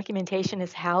source documentation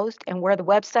is housed and where the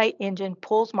website engine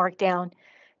pulls Markdown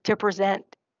to present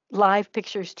live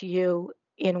pictures to you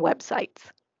in websites.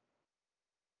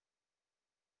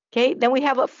 Okay, then we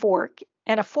have a fork,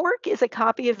 and a fork is a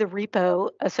copy of the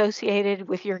repo associated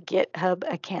with your GitHub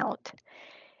account.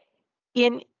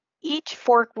 In each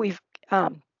fork,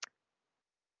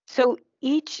 so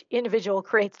each individual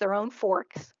creates their own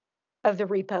forks of the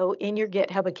repo in your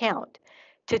GitHub account.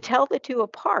 To tell the two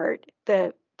apart,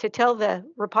 to tell the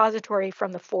repository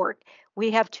from the fork,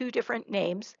 we have two different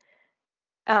names.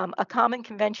 A common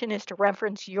convention is to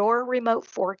reference your remote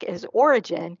fork as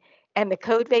origin, and the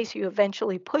code base you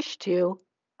eventually push to,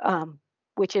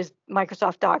 which is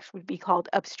Microsoft Docs, would be called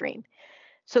upstream.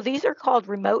 So these are called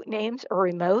remote names or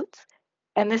remotes.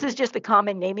 And this is just the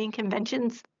common naming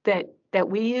conventions that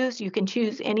we use. You can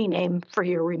choose any name for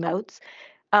your remotes.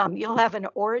 You'll have an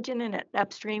origin and an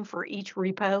upstream for each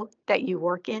repo that you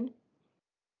work in.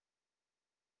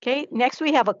 Okay, next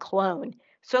we have a clone.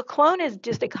 So a clone is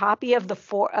just a copy of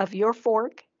your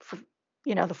fork,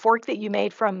 the fork that you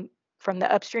made from from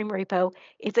the upstream repo.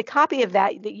 It's a copy of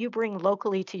that you bring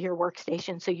locally to your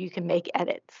workstation so you can make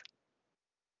edits.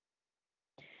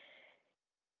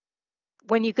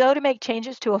 When you go to make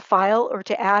changes to a file or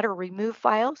to add or remove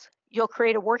files, you'll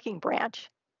create a working branch.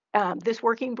 This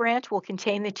working branch will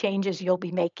contain the changes you'll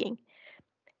be making.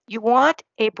 You want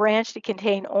a branch to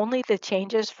contain only the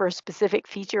changes for a specific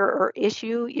feature or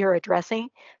issue you're addressing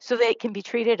so that it can be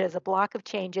treated as a block of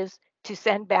changes to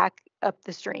send back up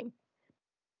the stream.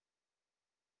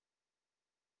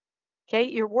 Okay,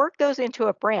 your work goes into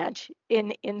a branch.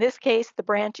 In this case, the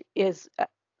branch is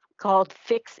called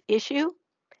fix issue.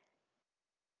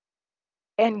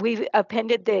 And we've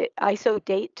appended the ISO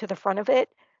date to the front of it.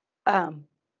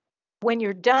 When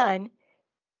you're done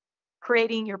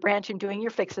creating your branch and doing your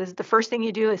fixes, the first thing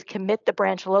you do is commit the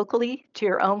branch locally to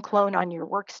your own clone on your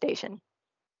workstation.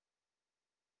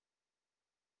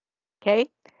 Okay,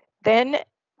 then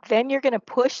you're going to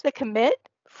push the commit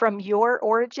from your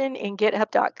origin in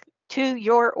GitHub to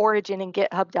your origin in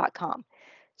GitHub.com.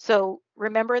 So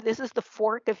remember, this is the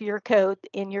fork of your code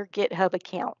in your GitHub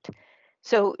account.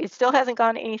 So it still hasn't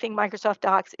gone to anything Microsoft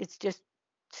Docs. It's just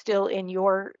still in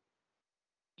your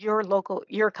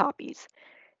copies.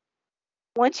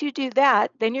 Once you do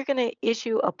that, then you're going to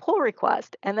issue a pull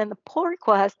request, and then the pull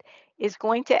request is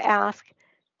going to ask,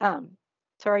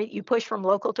 you push from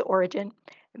local to origin,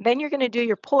 and then you're going to do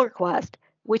your pull request,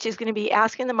 which is going to be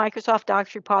asking the Microsoft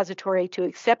Docs repository to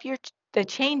accept the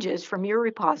changes from your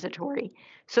repository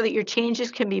so that your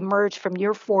changes can be merged from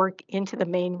your fork into the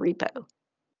main repo.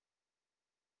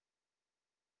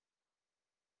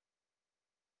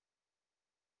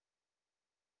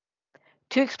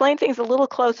 To explain things a little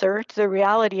closer to the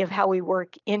reality of how we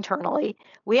work internally,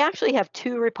 we actually have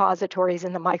two repositories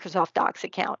in the Microsoft Docs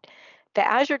account. The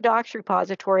Azure Docs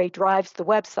repository drives the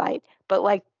website, but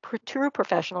like true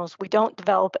professionals, we don't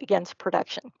develop against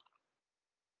production.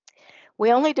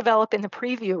 We only develop in the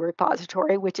preview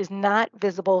repository, which is not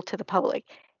visible to the public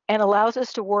and allows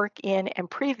us to work in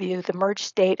and preview the merged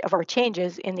state of our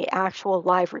changes in the actual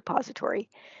live repository.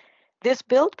 This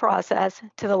build process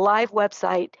to the live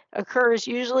website occurs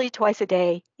usually twice a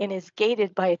day and is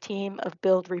gated by a team of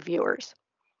build reviewers.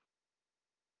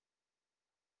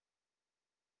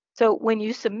 So when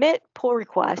you submit pull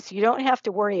requests, you don't have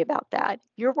to worry about that.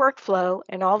 Your workflow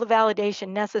and all the validation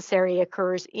necessary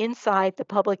occurs inside the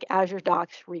public Azure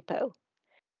Docs repo.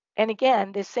 And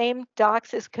again, the same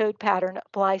Docs as code pattern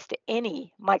applies to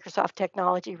any Microsoft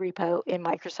technology repo in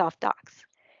Microsoft Docs.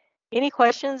 Any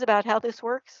questions about how this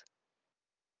works?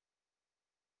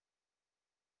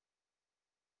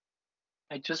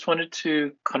 I just wanted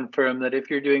to confirm that if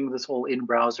you're doing this all in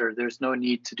browser, there's no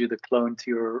need to do the clone to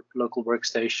your local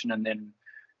workstation and then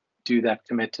do that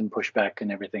commit and push back and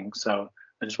everything. So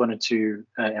I just wanted to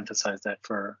emphasize that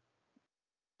for.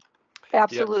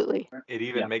 Absolutely. Yep. It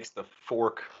even makes the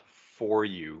fork for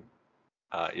you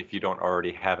if you don't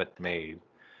already have it made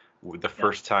the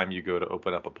first time you go to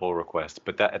open up a pull request.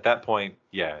 But at that point,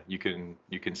 yeah, you can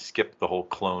skip the whole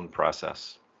clone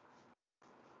process.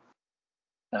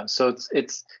 So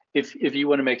it's if you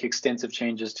want to make extensive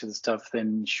changes to the stuff,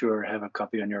 then sure, have a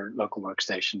copy on your local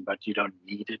workstation, but you don't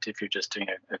need it if you're just doing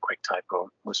a quick type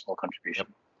or small contribution.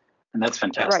 Yep. And that's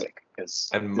fantastic because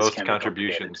most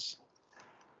contributions,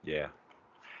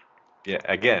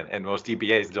 again, and most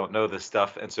DBAs don't know this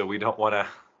stuff, and so we don't want to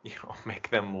make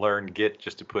them learn Git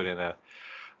just to put in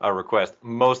a request.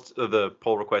 Most of the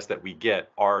pull requests that we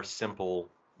get are simple,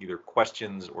 either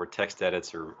questions or text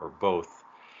edits or both.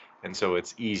 And so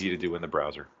it's easy to do in the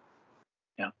browser.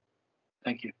 Yeah,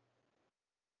 thank you.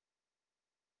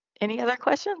 Any other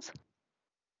questions?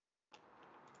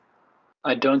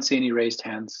 I don't see any raised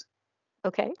hands.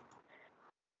 Okay.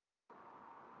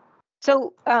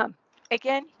 So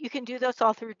again, you can do this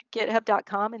all through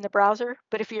github.com in the browser,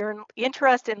 but if you're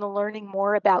interested in learning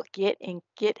more about Git and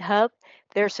GitHub,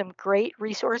 there's some great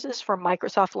resources from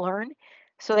Microsoft Learn.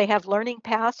 So they have learning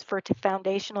paths for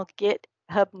foundational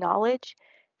GitHub knowledge.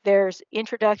 There's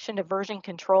introduction to version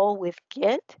control with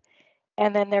Git.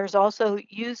 And then there's also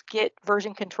use Git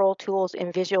version control tools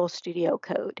in Visual Studio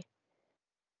Code.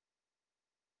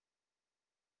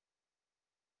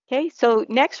 Okay, so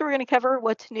next we're going to cover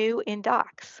what's new in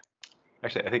Docs.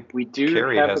 Actually, I think we do.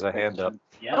 Carrie has a hand up.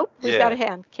 Yeah. Oh, we've got a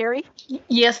hand. Carrie?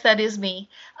 Yes, that is me.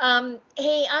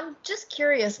 Hey, I'm just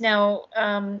curious now.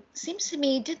 Seems to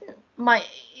me,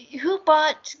 who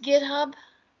bought GitHub?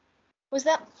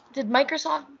 Did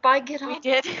Microsoft buy GitHub? We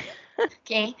did.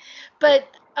 Okay, but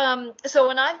so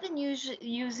when I've been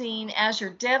using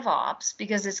Azure DevOps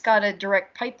because it's got a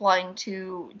direct pipeline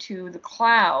to the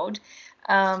cloud,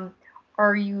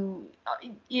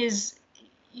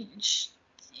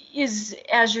 is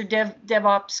Azure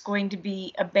DevOps going to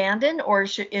be abandoned, or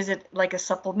is it like a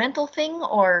supplemental thing,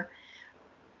 or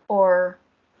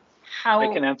how?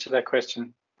 I can answer that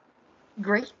question.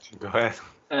 Great. Go ahead.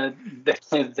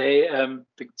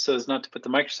 So as not to put the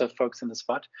Microsoft folks in the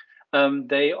spot,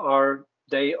 they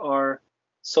are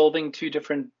solving two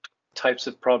different types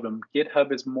of problem.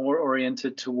 GitHub is more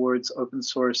oriented towards open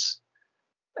source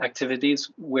activities,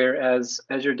 whereas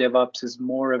Azure DevOps is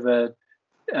more of a,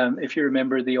 if you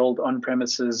remember the old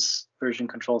on-premises version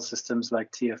control systems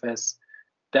like TFS,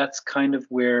 that's kind of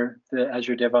where the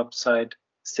Azure DevOps side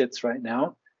sits right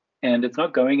now, and it's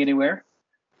not going anywhere.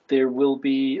 There will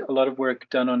be a lot of work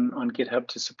done on GitHub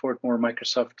to support more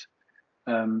Microsoft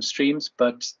streams,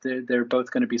 but they're both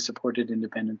going to be supported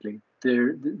independently.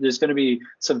 There's going to be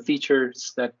some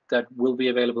features that will be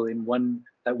available in one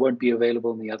that won't be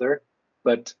available in the other,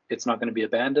 but it's not going to be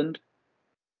abandoned,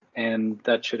 and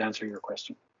that should answer your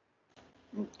question.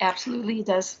 Absolutely, it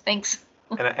does. Thanks.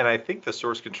 And I think the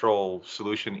source control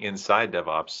solution inside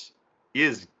DevOps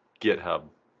is GitHub.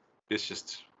 It's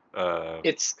just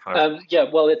it's kind of, yeah,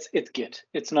 well, it's Git.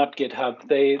 It's not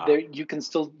GitHub. You can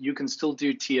still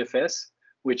do TFS,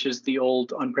 which is the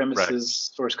old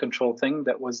on-premises source control thing.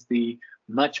 That was the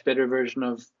much better version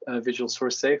of Visual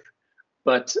Source Safe.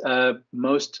 But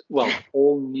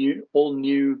all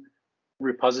new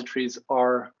repositories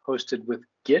are hosted with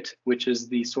Git, which is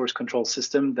the source control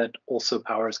system that also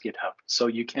powers GitHub. So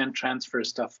you can transfer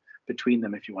stuff between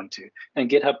them if you want to. And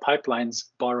GitHub Pipelines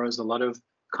borrows a lot of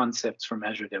concepts from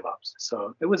Azure DevOps.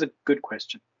 So it was a good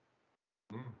question.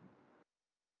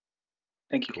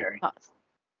 Thank you, Carrie. Awesome.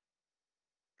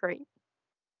 Great.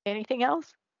 Anything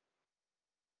else?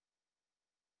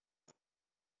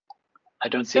 I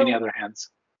don't see any other hands.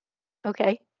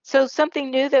 Okay. So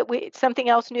something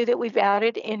else new that we've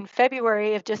added in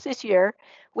February of just this year,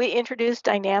 we introduced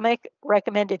dynamic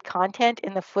recommended content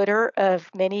in the footer of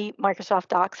many Microsoft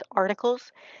Docs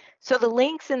articles. So the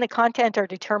links in the content are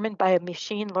determined by a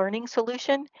machine learning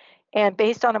solution and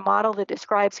based on a model that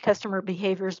describes customer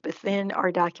behaviors within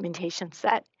our documentation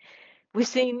set. We've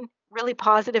seen really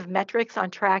positive metrics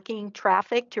on tracking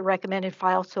traffic to recommended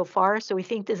files so far, so we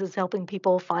think this is helping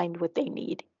people find what they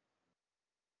need.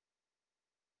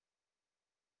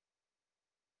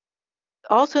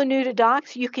 Also new to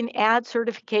Docs, you can add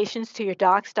certifications to your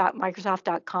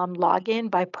docs.microsoft.com login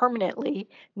by permanently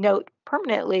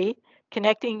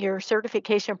connecting your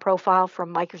certification profile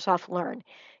from Microsoft Learn.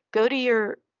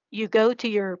 You go to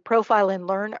your profile in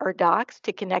Learn or Docs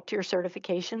to connect your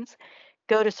certifications.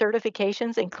 Go to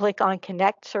certifications and click on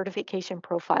Connect Certification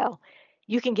Profile.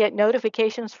 You can get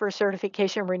notifications for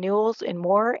certification renewals and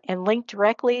more, and link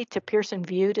directly to Pearson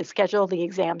VUE to schedule the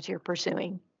exams you're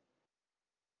pursuing.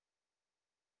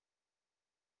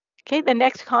 Okay, the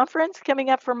next conference coming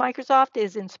up for Microsoft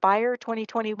is Inspire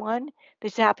 2021.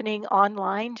 This is happening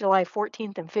online July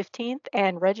 14th and 15th,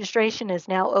 and registration is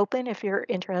now open if you're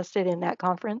interested in that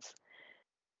conference.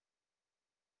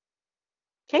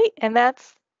 Okay, and that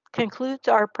concludes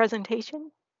our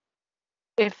presentation.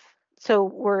 So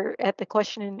we're at the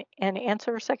question and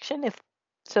answer section.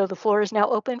 So the floor is now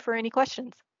open for any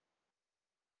questions.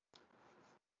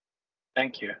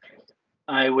 Thank you.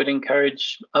 I would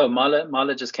encourage,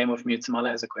 Mala just came off mute, so Mala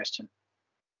has a question.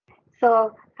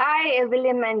 So, hi,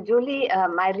 William and Julie.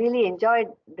 I really enjoyed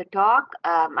the talk.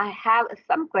 I have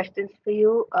some questions for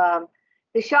you.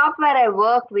 The shop where I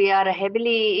work, we are a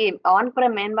heavily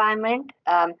on-prem environment.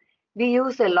 We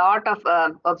use a lot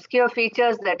of obscure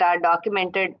features that are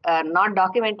documented, not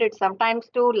documented sometimes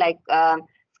too, like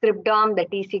script DOM, the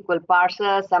T-SQL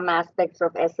parser, some aspects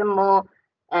of SMO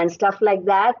and stuff like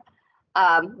that.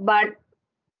 But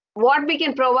what we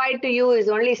can provide to you is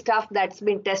only stuff that's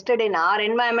been tested in our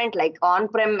environment, like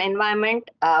on-prem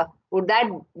environment. Would that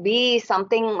be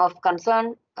something of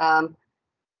concern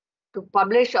to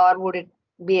publish, or would it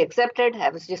be accepted? I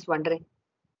was just wondering.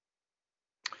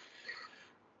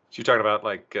 So you're talking about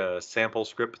like sample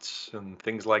scripts and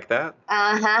things like that?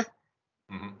 Uh-huh.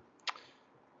 Mm-hmm.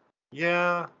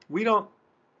 Yeah, we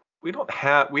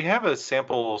have a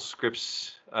sample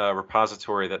scripts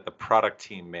repository that the product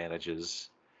team manages.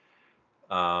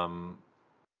 And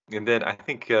then I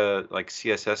think like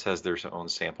CSS has their own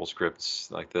sample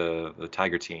scripts, like the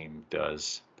Tiger team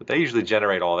does, but they usually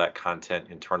generate all that content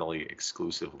internally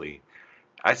exclusively.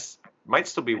 Might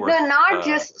still be worth. No, not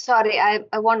just, sorry, I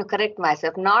want to correct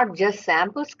myself, not just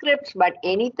sample scripts, but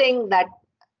anything that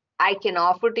I can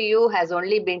offer to you has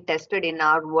only been tested in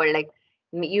our world. Like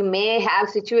you may have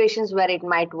situations where it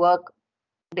might work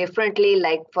differently,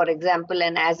 like for example,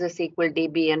 an Azure SQL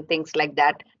DB and things like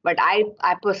that. But I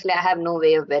personally, I have no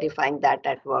way of verifying that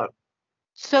at work.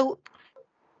 So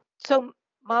So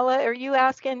Mala, are you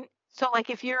asking, so like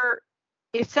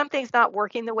if something's not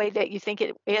working the way that you think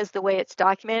it is, the way it's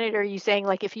documented, are you saying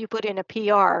like if you put in a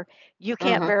PR, you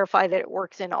can't verify that it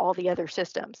works in all the other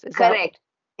systems? Is that Correct.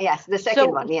 Yes, the second so?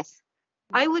 one. Yes.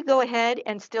 I would go ahead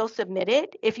and still submit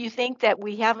it if you think that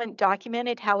we haven't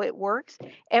documented how it works.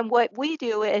 And what we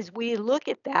do is we look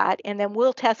at that and then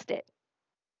we'll test it.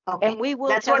 Okay. And we will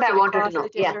That's test what I it wanted to across know.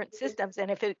 the Yeah. different systems.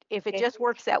 And if it Okay. just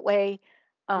works that way,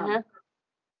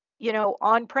 you know,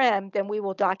 on-prem, then we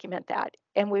will document that,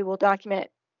 and we will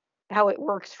document how it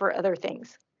works for other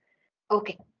things.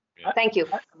 Okay. Yeah. Thank you.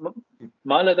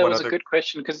 Mala, that One was a other- good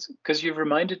question because you've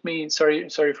reminded me. Sorry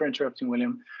for interrupting,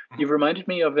 William. You've reminded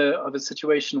me of a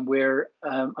situation where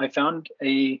I found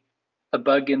a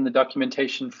bug in the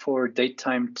documentation for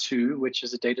datetime 2, which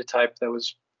is a data type that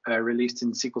was released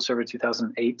in SQL Server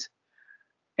 2008.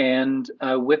 And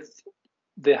with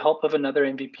the help of another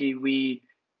MVP, we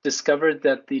discovered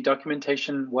that the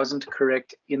documentation wasn't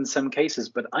correct in some cases,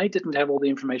 but I didn't have all the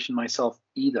information myself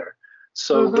either.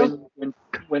 So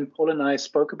when Paul and I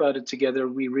spoke about it together,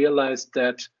 we realized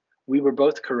that we were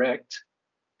both correct,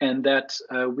 and that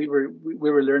we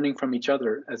were learning from each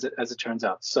other as it turns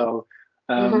out. So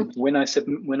when I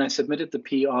submitted the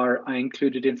PR, I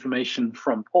included information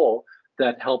from Paul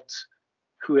that helped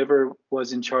whoever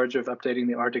was in charge of updating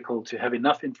the article to have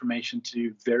enough information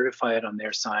to verify it on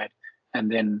their side,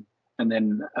 and then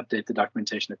update the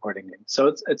documentation accordingly.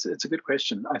 So it's a good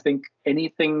question. I think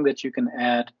anything that you can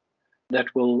add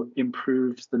that will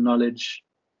improve the knowledge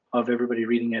of everybody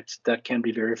reading it that can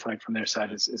be verified from their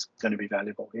side is going to be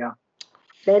valuable. Yeah.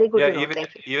 Very good. Yeah, to know.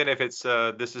 Thank you. even if it's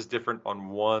this is different on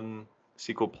one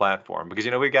SQL platform, because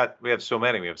you know we have so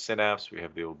many. We have Synapse, we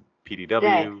have the old PDW,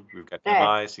 Right. we've got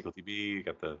Right. MI, SQL DB, we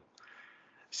got the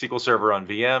SQL Server on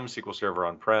VM, SQL Server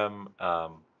on prem.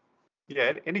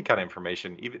 Yeah, any kind of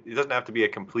information. Even it doesn't have to be a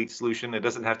complete solution. It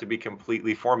doesn't have to be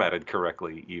completely formatted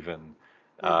correctly, even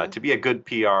to be a good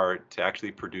PR, to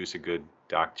actually produce a good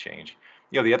doc change.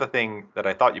 You know, the other thing that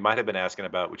I thought you might have been asking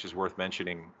about, which is worth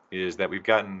mentioning, is that we've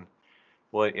gotten,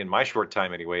 well, in my short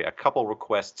time anyway, a couple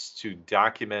requests to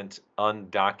document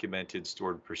undocumented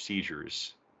stored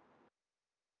procedures.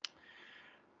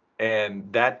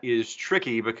 And that is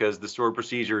tricky because the stored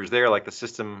procedure is there, like the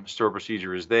system stored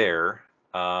procedure is there.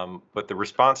 But the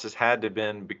responses had to have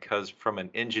been because from an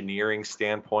engineering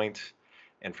standpoint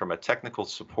and from a technical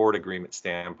support agreement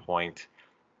standpoint,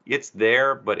 it's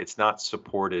there, but it's not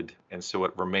supported. And so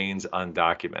it remains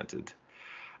undocumented.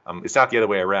 It's not the other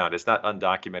way around. It's not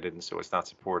undocumented, and so it's not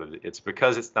supported. It's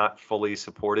because it's not fully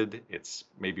supported. It's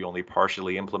maybe only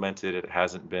partially implemented. It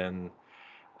hasn't been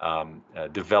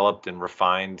developed and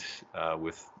refined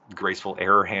with graceful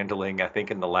error handling. I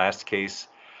think in the last case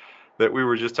that we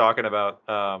were just talking about,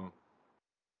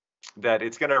 that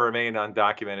it's going to remain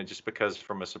undocumented just because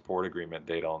from a support agreement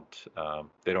they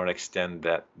don't extend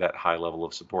that high level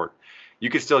of support. You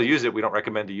can still use it. We don't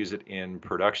recommend to use it in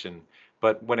production,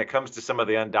 but when it comes to some of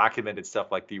the undocumented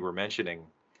stuff like you were mentioning,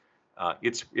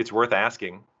 it's worth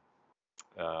asking.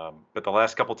 But the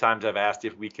last couple times I've asked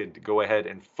if we could go ahead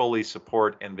and fully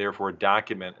support and therefore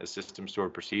document a system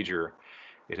stored procedure,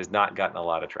 it has not gotten a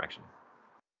lot of traction.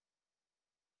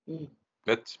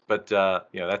 But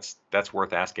you know, that's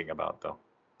worth asking about though.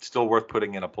 Still worth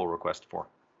putting in a pull request for.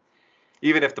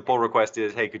 Even if the pull request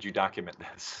is, hey, could you document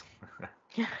this?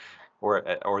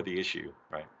 or the issue,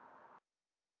 right?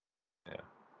 Yeah.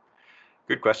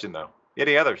 Good question though.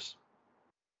 Any others?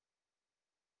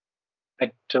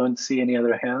 I don't see any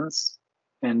other hands,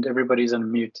 and everybody's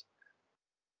on mute.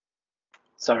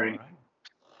 Sorry.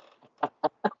 Right.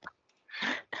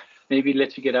 Maybe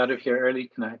let you get out of here early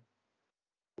tonight.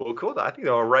 Well, cool. I think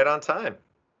they're right on time.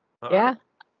 All Yeah. right.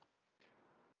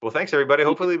 Well, thanks everybody.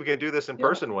 Hopefully we can do this in Yeah.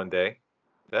 person one day.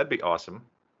 That'd be awesome.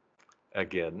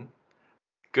 Again,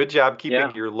 good job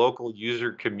keeping your local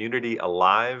user community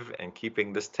alive and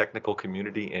keeping this technical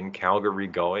community in Calgary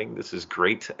going. This is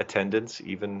great attendance,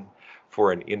 even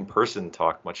for an in-person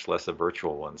talk, much less a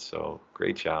virtual one. So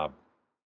great job.